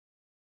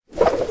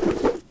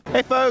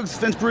Hey folks,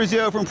 Vince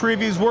Brusio from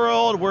Previews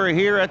World. We're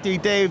here at the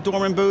Dave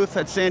Dorman booth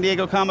at San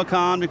Diego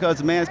Comic-Con because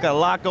the man's got a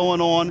lot going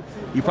on.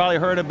 You probably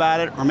heard about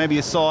it, or maybe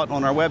you saw it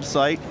on our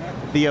website.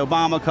 The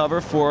Obama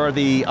cover for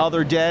The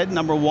Other Dead,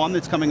 #1,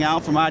 that's coming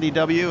out from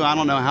IDW. I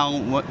don't know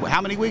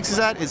how many weeks is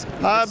that? It's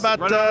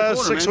about right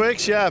 6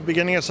 weeks, yeah,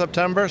 beginning of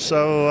September,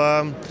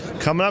 so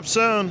coming up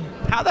soon.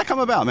 How'd that come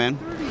about, man?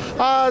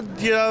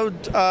 The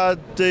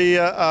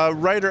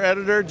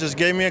writer-editor just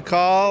gave me a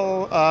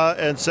call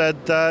and said,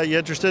 you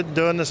interested in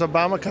doing this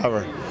Obama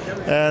cover?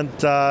 And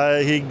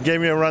he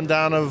gave me a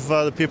rundown of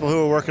the people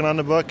who were working on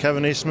the book,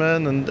 Kevin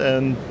Eastman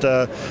and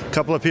a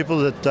couple of people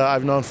that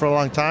I've known for a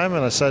long time,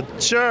 and I said,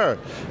 sure,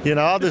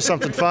 I'll do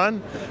something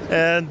fun.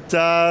 And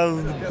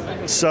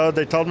so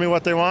they told me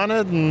what they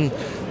wanted, and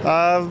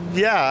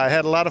yeah, I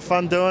had a lot of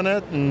fun doing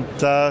it, and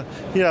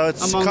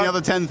it's among the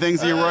other 10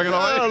 things that you're working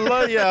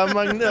on. Yeah,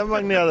 among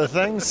the other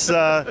things.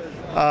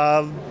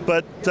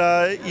 But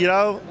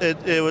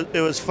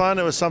it was fun.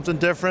 It was something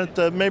different,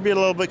 maybe a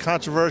little bit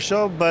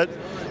controversial, but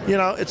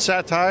it's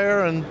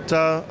satire, and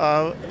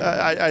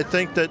I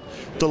think that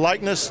the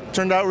likeness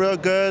turned out real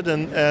good,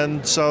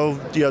 and so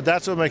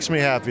that's what makes me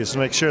happy, is to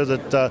make sure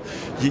that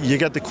you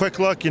get the quick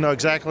look, you know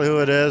exactly who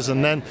it is,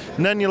 and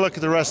then you look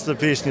at the rest of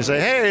the piece and you say,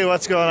 hey,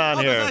 what's going on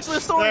here? There's actually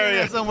a story in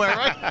there somewhere,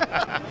 right?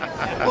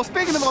 Well,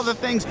 speaking of other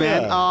things,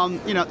 man,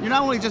 yeah. You're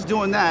not only just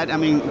doing that. I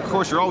mean, of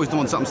course, you're always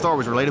doing something Star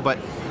Wars related, but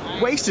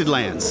Wasted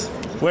Lands.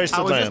 Wasted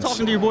Lands. I was just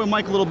talking to your boy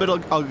Mike a little bit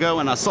ago,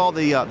 and I saw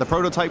the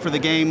prototype for the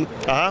game.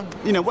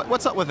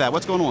 What's up with that?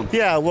 What's going on?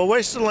 Yeah, well,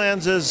 Wasted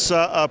Lands is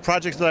a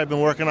project that I've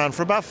been working on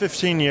for about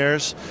 15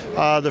 years.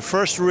 The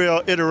first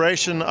real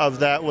iteration of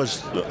that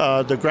was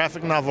the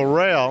graphic novel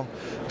Rail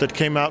that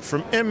came out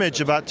from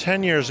Image about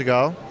 10 years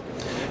ago.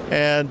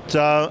 And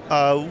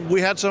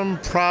we had some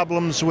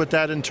problems with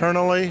that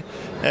internally,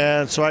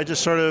 and so I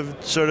just sort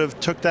of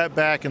took that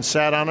back and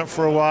sat on it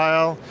for a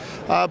while.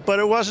 But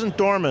it wasn't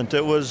dormant.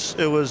 It was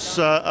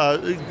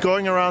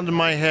going around in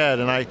my head,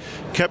 and I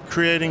kept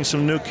creating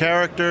some new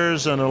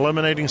characters and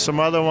eliminating some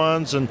other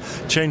ones and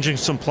changing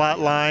some plot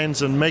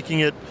lines and making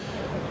it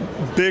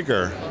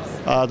bigger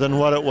than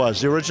what it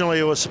was. Originally,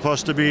 it was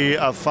supposed to be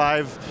a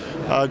 5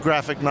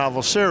 graphic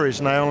novel series,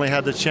 and I only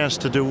had the chance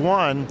to do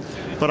 1,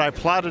 but I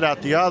plotted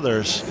out the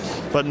others.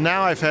 But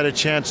now I've had a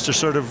chance to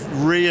sort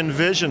of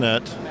re-envision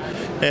it,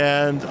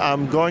 and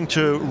I'm going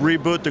to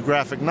reboot the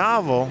graphic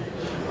novel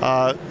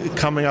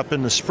coming up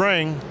in the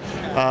spring.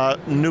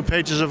 New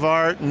pages of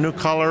art, new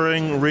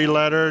coloring,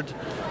 re-lettered,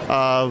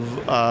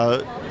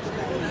 a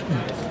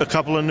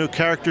couple of new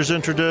characters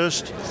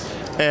introduced.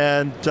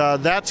 And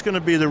that's going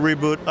to be the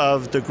reboot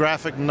of the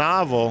graphic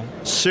novel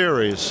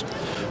series.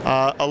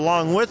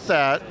 Along with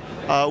that,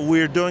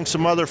 we're doing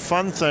some other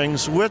fun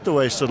things with the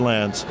Wasted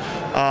Lands.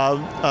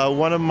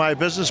 One of my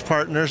business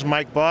partners,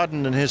 Mike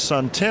Bawden, and his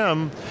son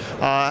Tim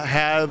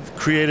have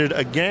created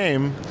a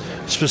game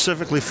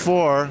specifically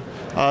for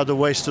the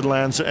Wasted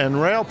Lands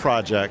and Rail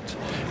project.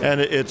 And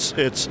it's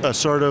a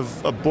sort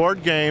of a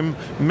board game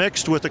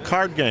mixed with a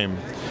card game.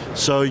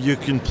 So you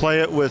can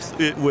play it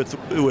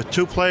with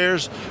 2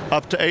 players,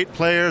 up to 8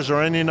 players,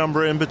 or any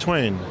number in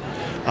between.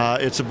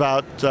 It's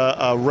about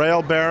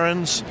rail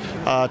barons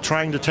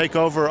trying to take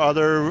over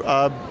other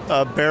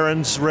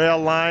barons' rail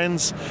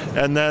lines,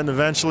 and then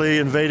eventually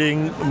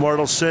invading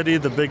Mortal City,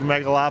 the big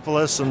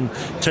megalopolis, and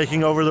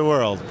taking over the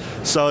world.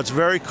 So it's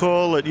very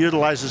cool. It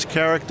utilizes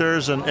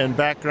characters and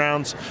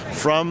backgrounds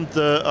from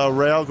the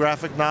rail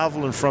graphic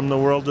novel and from the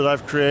world that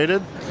I've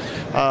created.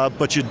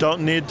 But you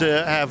don't need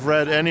to have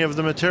read any of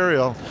the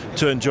material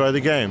to enjoy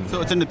the game.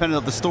 So it's independent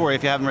of the story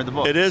if you haven't read the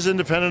book? It is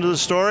independent of the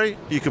story.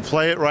 You can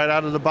play it right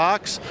out of the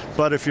box,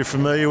 but if you're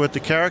familiar with the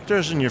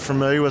characters and you're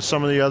familiar with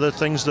some of the other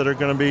things that are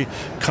going to be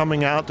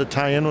coming out that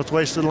tie in with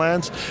Wasted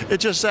Lands, it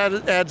just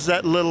adds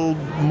that little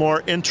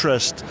more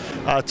interest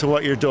to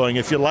what you're doing.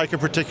 If you like a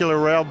particular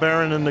rail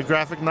baron in the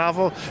graphic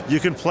novel, you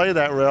can play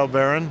that rail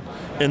baron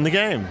in the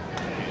game.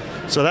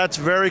 So that's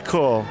very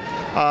cool.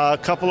 A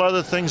couple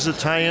other things that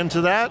tie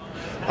into that.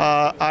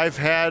 I've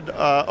had,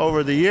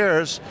 over the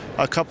years,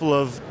 a couple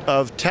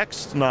of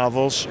text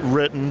novels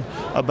written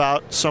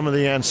about some of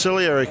the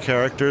ancillary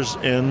characters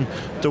in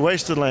the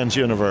Wasted Lands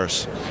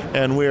universe.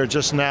 And we are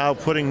just now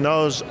putting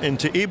those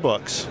into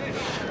ebooks.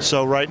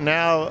 So right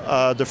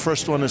now, the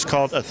first one is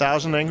called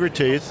 1,000 Angry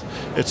Teeth.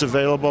 It's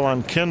available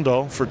on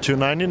Kindle for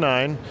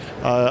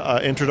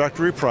 $2.99,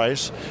 introductory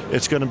price.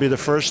 It's going to be the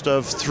first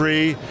of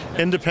 3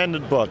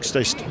 independent books.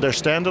 They're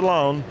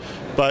standalone,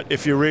 but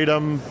if you read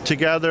them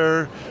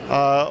together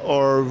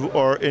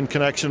or in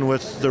connection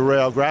with the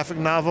Rail graphic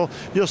novel,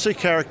 you'll see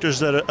characters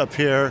that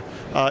appear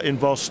in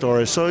both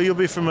stories. So you'll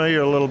be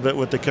familiar a little bit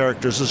with the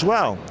characters as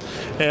well.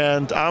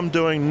 And I'm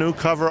doing new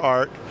cover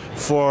art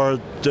for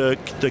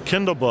the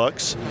Kindle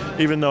books.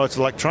 Even though it's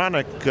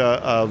electronic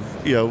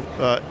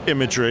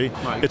imagery,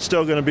 right, it's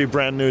still going to be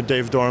brand new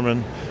Dave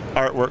Dorman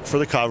artwork for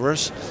the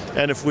covers.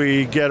 And if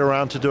we get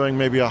around to doing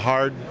maybe a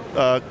hard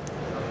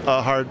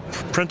a hard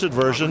printed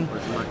version,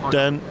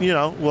 then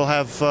we'll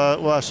have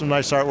some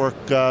nice artwork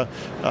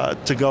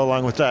to go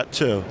along with that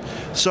too.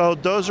 So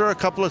those are a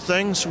couple of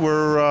things.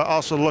 We're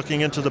also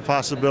looking into the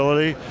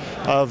possibility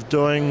of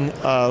doing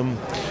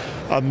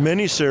a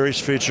mini-series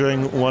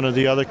featuring one of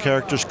the other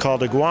characters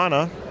called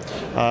Iguana.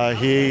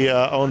 He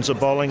owns a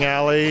bowling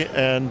alley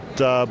and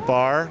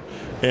bar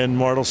in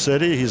Mortal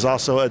City. He's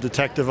also a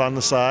detective on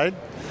the side.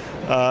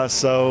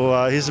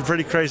 So he's a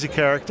pretty crazy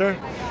character.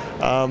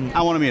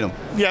 I want to meet him.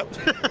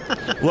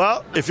 Yep.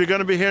 Well, if you're going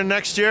to be here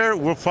next year,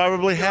 we'll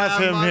probably have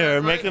him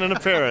here making an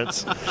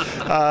appearance.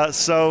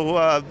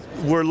 So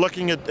we're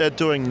looking at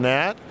doing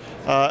that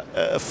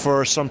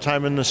for some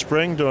time in the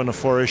spring, doing a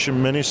 4-issue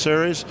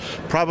miniseries,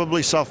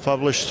 probably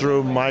self-published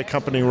through my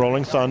company,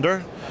 Rolling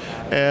Thunder.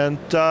 And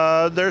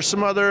there's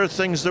some other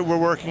things that we're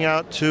working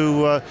out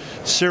to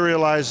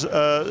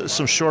serialize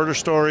some shorter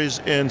stories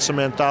in some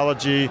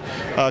anthology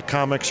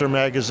comics or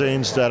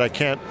magazines that I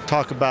can't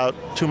talk about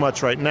too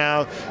much right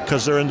now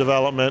because they're in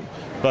development.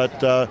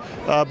 But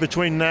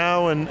between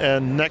now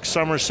and next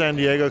summer's San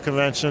Diego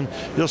convention,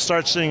 you'll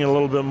start seeing a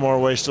little bit more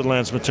Wasted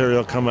Lands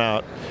material come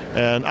out.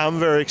 And I'm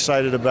very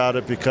excited about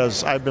it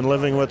because I've been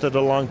living with it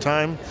a long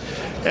time.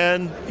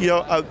 And,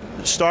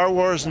 Star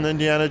Wars and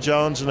Indiana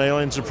Jones and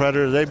Aliens and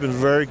Predator, they've been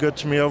very good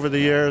to me over the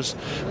years,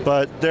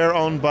 but they're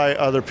owned by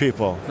other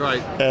people.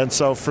 Right. And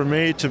so for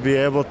me to be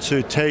able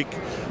to take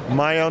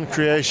my own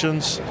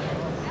creations,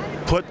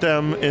 put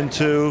them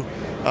into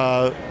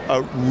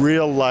a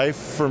real life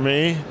for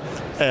me,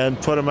 and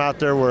put them out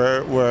there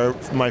where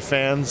my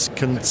fans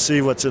can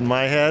see what's in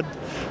my head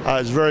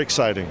is very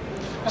exciting.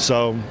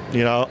 So,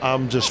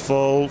 I'm just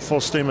full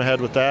steam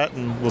ahead with that,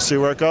 and we'll see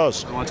where it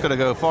goes. Well, it's going to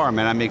go far,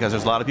 man. I mean, because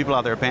there's a lot of people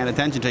out there paying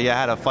attention to you. I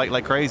had to fight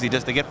like crazy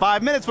just to get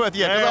 5 minutes with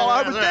you.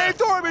 Dave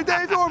Dorman,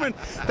 Dave Dorman.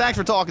 Thanks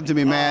for talking to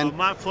me, man. Oh,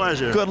 my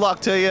pleasure. Good luck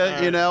to you,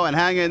 and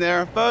hang in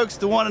there. Folks,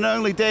 the one and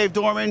only Dave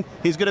Dorman.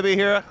 He's going to be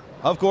here,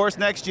 of course,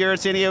 next year at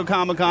San Diego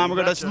Comic-Con.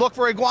 We're going to look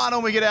for Iguana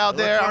when we get out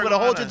there. I'm going to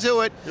hold you to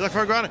it. You look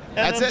for Iguana?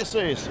 And that's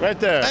it. Right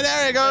there. And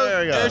there you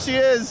go. There she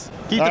is.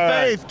 Keep the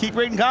faith. Keep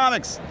reading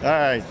comics. All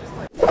right.